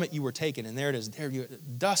from it you were taken. And there it is.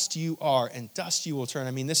 Dust you are, and dust you will turn.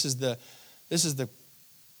 I mean, this is the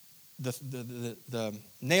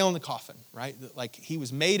nail in the coffin, right? Like he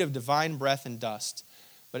was made of divine breath and dust.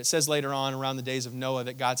 But it says later on, around the days of Noah,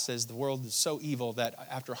 that God says the world is so evil that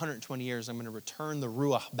after 120 years, I'm going to return the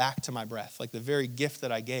ruach back to my breath, like the very gift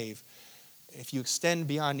that I gave. If you extend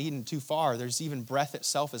beyond Eden too far, there's even breath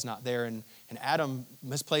itself is not there. And Adam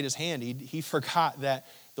misplayed his hand. He forgot that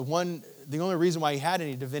the only reason why he had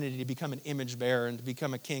any divinity to become an image bearer and to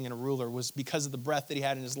become a king and a ruler was because of the breath that he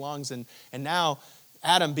had in his lungs. And now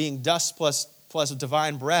Adam, being dust plus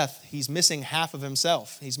divine breath, he's missing half of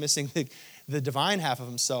himself. He's missing the divine half of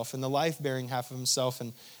himself and the life-bearing half of himself.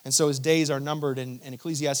 And so his days are numbered. And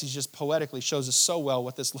Ecclesiastes just poetically shows us so well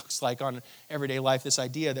what this looks like on everyday life, this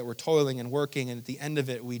idea that we're toiling and working. And at the end of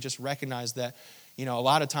it, we just recognize that, a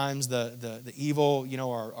lot of times the evil,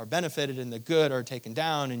 are benefited and the good are taken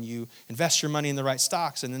down, and you invest your money in the right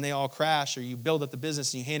stocks and then they all crash, or you build up the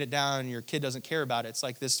business and you hand it down and your kid doesn't care about it. It's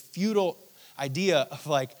like this futile idea of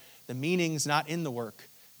like the meaning's not in the work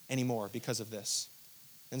anymore because of this.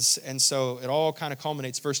 And so it all kind of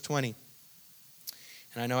culminates, verse 20.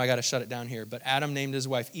 And I know I got to shut it down here. But Adam named his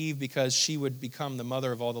wife Eve because she would become the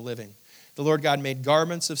mother of all the living. The Lord God made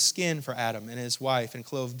garments of skin for Adam and his wife and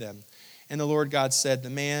clothed them. And the Lord God said, the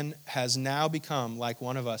man has now become like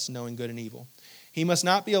one of us, knowing good and evil. He must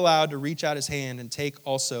not be allowed to reach out his hand and take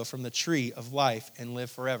also from the tree of life and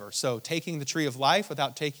live forever. So taking the tree of life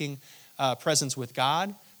without taking presence with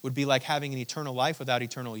God would be like having an eternal life without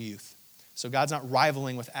eternal youth. So God's not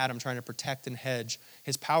rivaling with Adam, trying to protect and hedge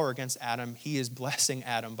his power against Adam. He is blessing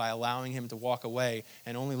Adam by allowing him to walk away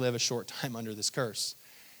and only live a short time under this curse.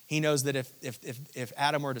 He knows that if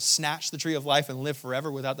Adam were to snatch the tree of life and live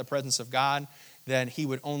forever without the presence of God, then he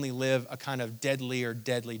would only live a kind of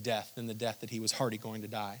deadly death than the death that he was already going to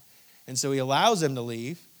die. And so he allows him to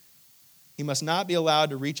leave. He must not be allowed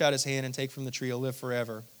to reach out his hand and take from the tree or live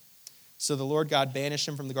forever. So the Lord God banished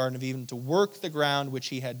him from the Garden of Eden to work the ground which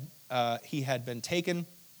he had been taken.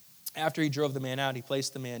 After he drove the man out, he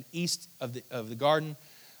placed the man east of the Garden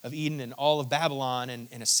of Eden and all of Babylon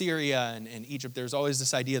and Assyria and Egypt. There's always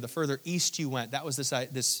this idea, the further east you went, that was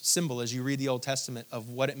this symbol as you read the Old Testament of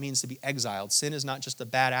what it means to be exiled. Sin is not just a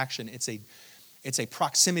bad action, it's a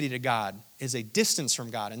proximity to God, is a distance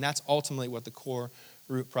from God, and that's ultimately what the core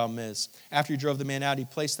root problem is. After he drove the man out, he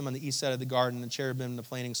placed them on the east side of the garden. The cherubim and the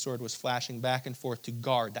flaming sword was flashing back and forth to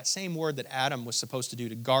guard. That same word that Adam was supposed to do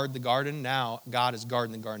to guard the garden, now God is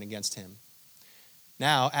guarding the garden against him.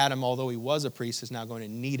 Now Adam, although he was a priest, is now going to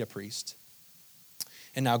need a priest.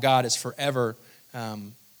 And now God is forever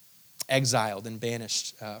exiled and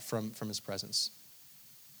banished from his presence.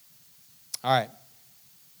 All right.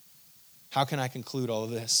 How can I conclude all of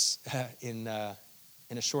this in a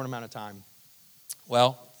short amount of time?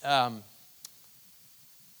 Well,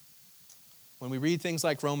 when we read things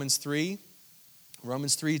like Romans 3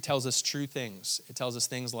 tells us true things. It tells us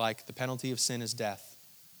things like the penalty of sin is death.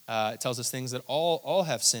 It tells us things that all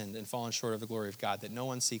have sinned and fallen short of the glory of God, that no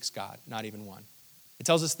one seeks God, not even one. It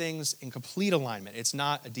tells us things in complete alignment. It's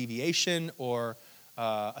not a deviation or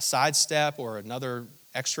a sidestep or another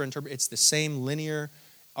extra interpretation. It's the same linear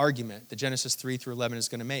argument that Genesis 3 through 11 is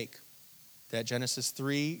going to make. That Genesis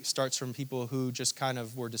 3 starts from people who just kind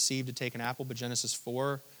of were deceived to take an apple, but Genesis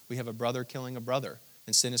 4, we have a brother killing a brother,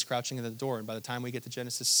 and sin is crouching at the door. And by the time we get to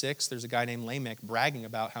Genesis 6, there's a guy named Lamech bragging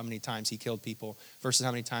about how many times he killed people versus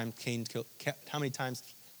how many times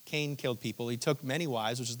Cain killed people. He took many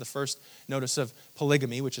wives, which is the first notice of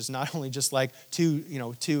polygamy, which is not only just like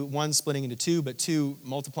one splitting into two, but two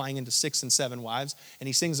multiplying into 6 and 7 wives. And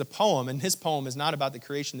he sings a poem, and his poem is not about the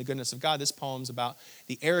creation, the goodness of God. This poem's about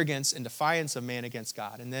the arrogance and defiance of man against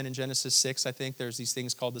God. And then in Genesis 6, I think there's these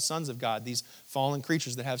things called the sons of God, these fallen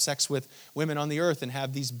creatures that have sex with women on the earth and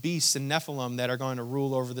have these beasts and Nephilim that are going to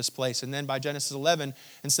rule over this place. And then by Genesis 11,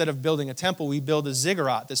 instead of building a temple, we build a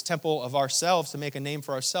ziggurat, this temple of ourselves to make a name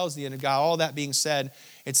for ourselves. The end of God. All that being said,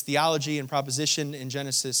 it's theology and proposition in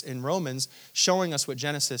Genesis, in Romans, showing us what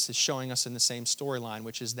Genesis is showing us in the same storyline,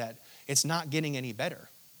 which is that it's not getting any better.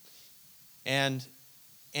 And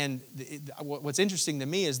what's interesting to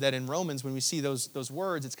me is that in Romans, when we see those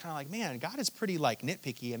words, it's kind of like, man, God is pretty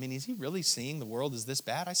nitpicky. I mean, is he really seeing the world as this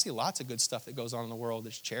bad? I see lots of good stuff that goes on in the world.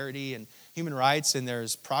 There's charity and human rights, and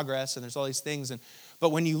there's progress, and there's all these things. But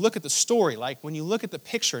when you look at the story, when you look at the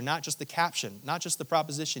picture, not just the caption, not just the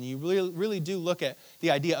proposition, you really do look at the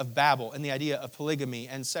idea of Babel and the idea of polygamy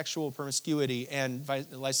and sexual promiscuity and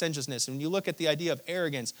licentiousness. And when you look at the idea of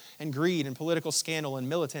arrogance and greed and political scandal and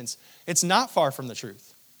militance, it's not far from the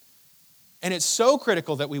truth. And it's so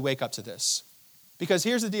critical that we wake up to this. Because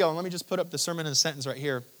here's the deal, and let me just put up the sermon in a sentence right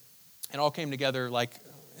here. It all came together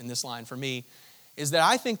in this line for me, is that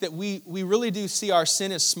I think that we really do see our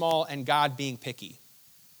sin as small and God being picky.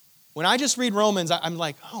 When I just read Romans, I'm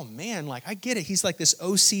like, oh man, I get it. He's like this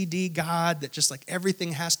OCD God that just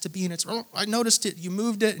everything has to be in its, I noticed it, you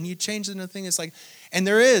moved it and you changed it into a thing. It's and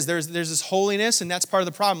there's this holiness, and that's part of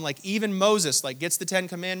the problem. Even Moses, gets the 10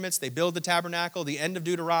 Commandments, they build the tabernacle, the end of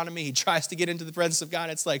Deuteronomy, he tries to get into the presence of God.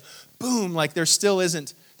 It's boom, there still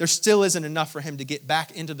isn't enough for him to get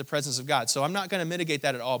back into the presence of God. So I'm not going to mitigate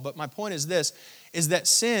that at all. But my point is this, is that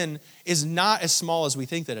sin is not as small as we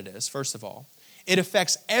think that it is, first of all. It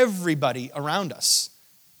affects everybody around us.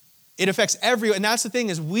 It affects everyone. And that's the thing,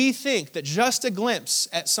 is we think that just a glimpse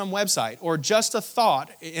at some website or just a thought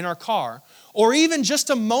in our car or even just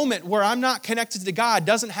a moment where I'm not connected to God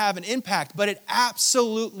doesn't have an impact, but it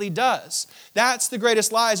absolutely does. That's the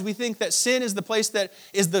greatest lies. We think that sin is the place that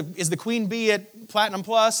is the queen bee at Platinum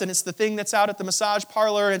Plus, and it's the thing that's out at the massage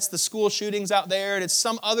parlor, and it's the school shootings out there, and it's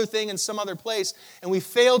some other thing in some other place, and we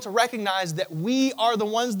fail to recognize that we are the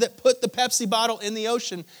ones that put the Pepsi bottle in the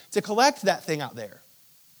ocean to collect that thing out there.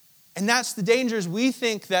 And that's the danger, is we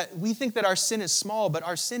think that our sin is small, but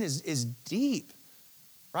our sin is deep.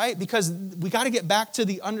 Right? Because we got to get back to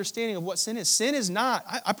the understanding of what sin is. Sin is not,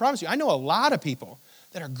 I promise you, I know a lot of people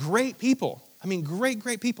that are great people. I mean,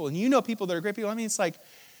 great people. And you know people that are great people. I mean, it's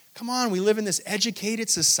Come on, we live in this educated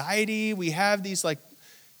society. We have these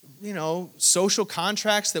social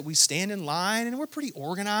contracts that we stand in line, and we're pretty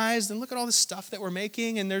organized, and look at all this stuff that we're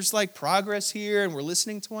making, and there's progress here, and we're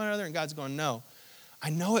listening to one another, and God's going, no, I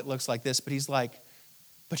know it looks like this, but he's like,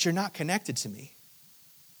 but you're not connected to me.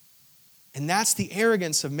 And that's the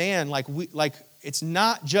arrogance of man. It's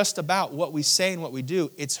not just about what we say and what we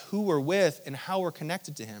do, it's who we're with and how we're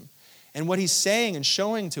connected to him. And what he's saying and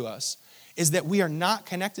showing to us is that we are not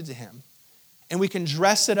connected to him. And we can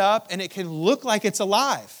dress it up and it can look like it's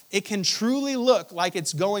alive. It can truly look like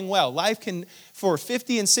it's going well. Life can, for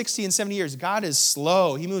 50 and 60 and 70 years, God is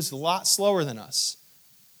slow. He moves a lot slower than us.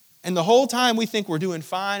 And the whole time we think we're doing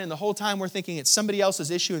fine, and the whole time we're thinking it's somebody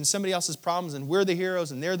else's issue and somebody else's problems, and we're the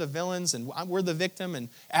heroes and they're the villains and we're the victim and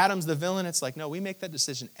Adam's the villain. It's like, no, we make that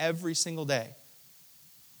decision every single day.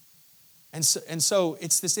 And so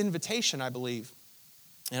it's this invitation, I believe.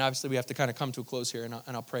 And obviously we have to kind of come to a close here, and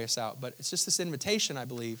I'll pray us out. But it's just this invitation, I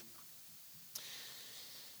believe,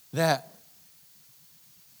 that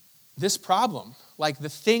this problem, the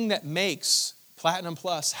thing that makes Platinum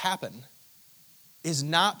Plus happen, is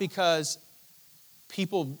not because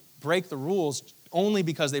people break the rules only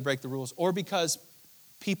because they break the rules, or because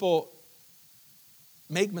people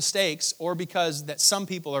make mistakes, or because that some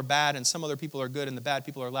people are bad and some other people are good and the bad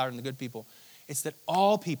people are louder than the good people. It's that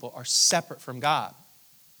all people are separate from God.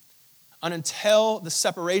 And until the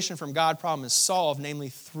separation from God problem is solved, namely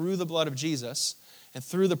through the blood of Jesus and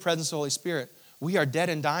through the presence of the Holy Spirit, we are dead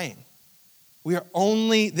and dying. We are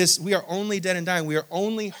only dead and dying. We are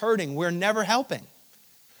only hurting. We're never helping.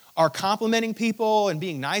 Our complimenting people and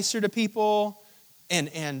being nicer to people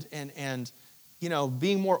and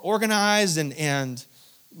being more organized and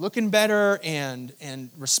looking better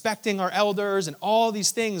and respecting our elders and all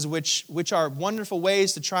these things which are wonderful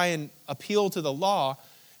ways to try and appeal to the law.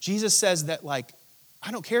 Jesus says that,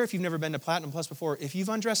 I don't care if you've never been to Platinum Plus before. If you've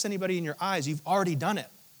undressed anybody in your eyes, you've already done it.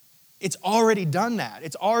 It's already done that.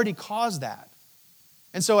 It's already caused that.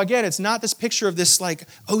 And so again, it's not this picture of this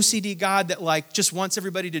OCD God that just wants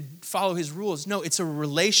everybody to follow his rules. No, it's a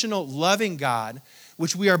relational, loving God,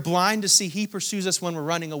 which we are blind to see. He pursues us when we're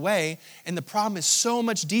running away. And the problem is so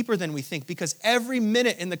much deeper than we think, because every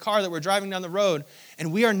minute in the car that we're driving down the road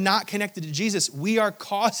and we are not connected to Jesus, we are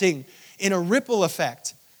causing, in a ripple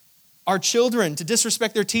effect, our children to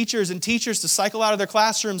disrespect their teachers, and teachers to cycle out of their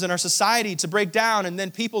classrooms, and our society to break down, and then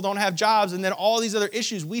people don't have jobs, and then all these other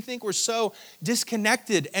issues. We think we're so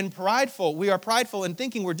disconnected and prideful. We are prideful in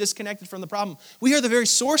thinking we're disconnected from the problem. We are the very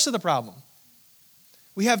source of the problem.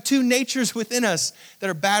 We have two natures within us that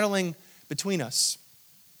are battling between us.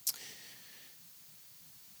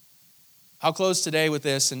 I'll close today with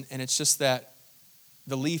this, and it's just that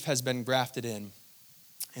the leaf has been grafted in,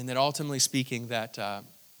 and that ultimately speaking that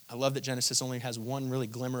I love that Genesis only has one really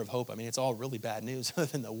glimmer of hope. I mean, it's all really bad news other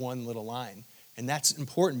than the one little line. And that's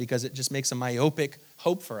important because it just makes a myopic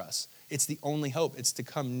hope for us. It's the only hope. It's to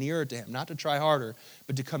come nearer to him, not to try harder,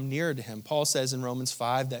 but to come nearer to him. Paul says in Romans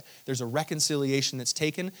 5 that there's a reconciliation that's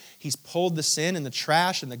taken. He's pulled the sin and the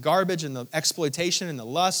trash and the garbage and the exploitation and the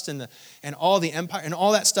lust and all the empire and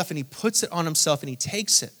all that stuff, and he puts it on himself and he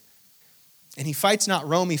takes it. And he fights not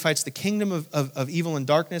Rome, he fights the kingdom of evil and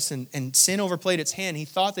darkness, and sin overplayed its hand. He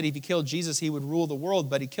thought that if he killed Jesus, he would rule the world,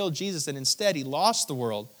 but he killed Jesus, and instead he lost the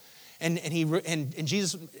world. And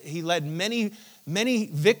Jesus, he led many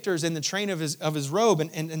victors in the train of his robe.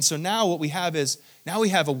 And so now what we have is, now we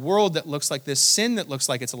have a world that looks like this, sin that looks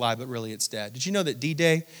like it's alive, but really it's dead. Did you know that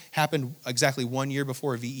D-Day happened exactly 1 year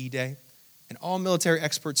before VE Day? And all military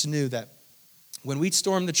experts knew that when we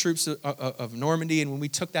stormed the troops of Normandy and when we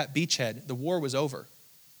took that beachhead, the war was over.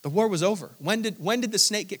 The war was over. When did the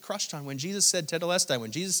snake get crushed on? When Jesus said, Tetelestai, when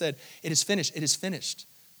Jesus said, it is finished, it is finished.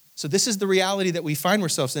 So this is the reality that we find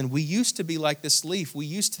ourselves in. We used to be like this leaf. We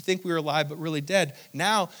used to think we were alive but really dead.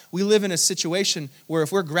 Now we live in a situation where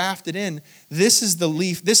if we're grafted in, this is the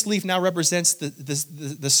leaf. This leaf now represents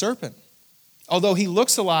the serpent. Although he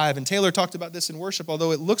looks alive, and Taylor talked about this in worship,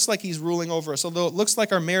 although it looks like he's ruling over us, although it looks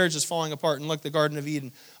like our marriage is falling apart, and look, the Garden of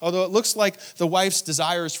Eden, although it looks like the wife's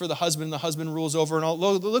desires for the husband rules over, and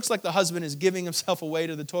although it looks like the husband is giving himself away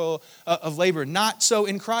to the toil of labor, not so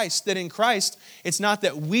in Christ. That in Christ, it's not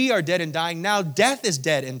that we are dead and dying. Now death is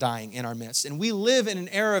dead and dying in our midst. And we live in an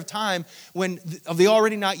era of time when, of the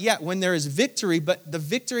already not yet, when there is victory, but the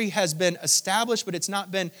victory has been established, but it's not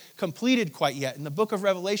been completed quite yet. In the book of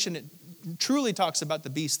Revelation, it truly talks about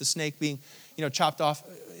the beast, the snake being, chopped off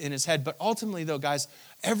in his head. But ultimately, though, guys,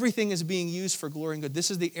 everything is being used for glory and good.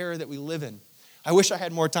 This is the era that we live in. I wish I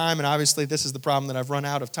had more time, and obviously this is the problem that I've run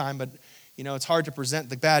out of time. But, it's hard to present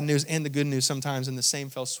the bad news and the good news sometimes in the same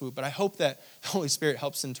fell swoop. But I hope that the Holy Spirit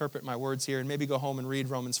helps interpret my words here, and maybe go home and read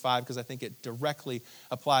Romans 5, because I think it directly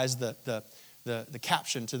applies the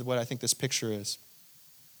caption to what I think this picture is.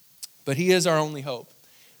 But he is our only hope,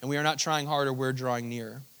 and we are not trying harder, we're drawing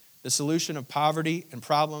nearer. The solution of poverty and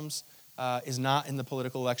problems is not in the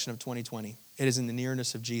political election of 2020. It is in the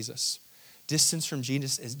nearness of Jesus. Distance from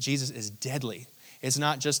Jesus is deadly. It's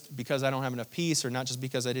not just because I don't have enough peace, or not just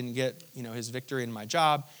because I didn't get his victory in my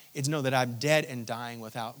job. It's know that I'm dead and dying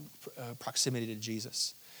without proximity to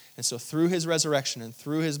Jesus. And so through his resurrection and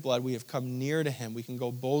through his blood, we have come near to him. We can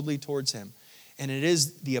go boldly towards him. And it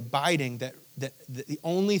is the abiding that the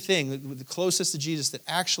only thing, the closest to Jesus, that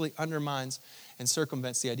actually undermines and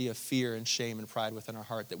circumvents the idea of fear and shame and pride within our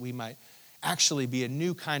heart, that we might actually be a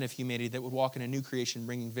new kind of humanity that would walk in a new creation,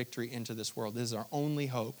 bringing victory into this world. This is our only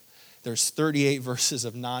hope. There's 38 verses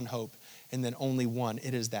of non-hope, and then only one.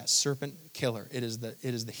 It is that serpent killer. It is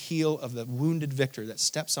the heel of the wounded victor that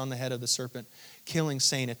steps on the head of the serpent, killing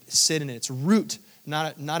sin at its root,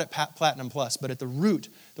 not at Platinum Plus, but at the root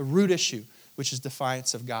issue, which is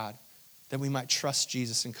defiance of God, that we might trust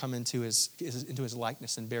Jesus and come into his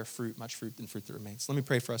likeness and bear fruit, much fruit than fruit that remains. Let me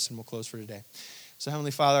pray for us, and we'll close for today. So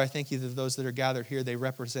Heavenly Father, I thank you that those that are gathered here, they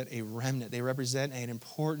represent a remnant. They represent an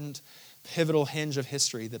important, pivotal hinge of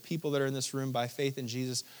history. The people that are in this room by faith in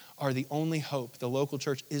Jesus are the only hope. The local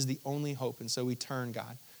church is the only hope. And so we turn,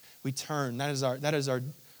 God. We turn. That is our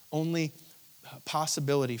only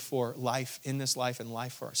possibility for life in this life, and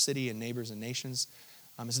life for our city and neighbors and nations,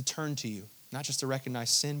 is to turn to you. Not just to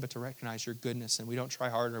recognize sin, but to recognize your goodness. And we don't try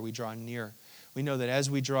harder, we draw near. We know that as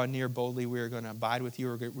we draw near boldly, we are going to abide with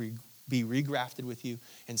you, or be regrafted with you,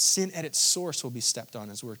 and sin at its source will be stepped on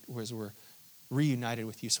as we're reunited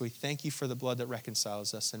with you. So we thank you for the blood that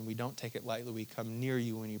reconciles us, and we don't take it lightly. We come near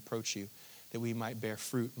you when we approach you, that we might bear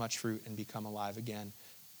fruit, much fruit, and become alive again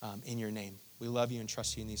in your name. We love you and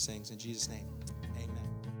trust you in these things. In Jesus' name, amen.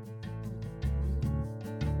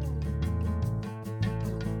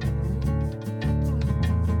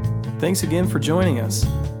 Thanks again for joining us.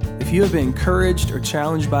 If you have been encouraged or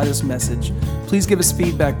challenged by this message, please give us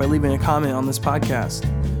feedback by leaving a comment on this podcast.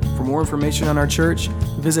 For more information on our church,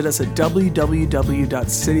 visit us at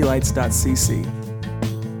www.citylights.cc.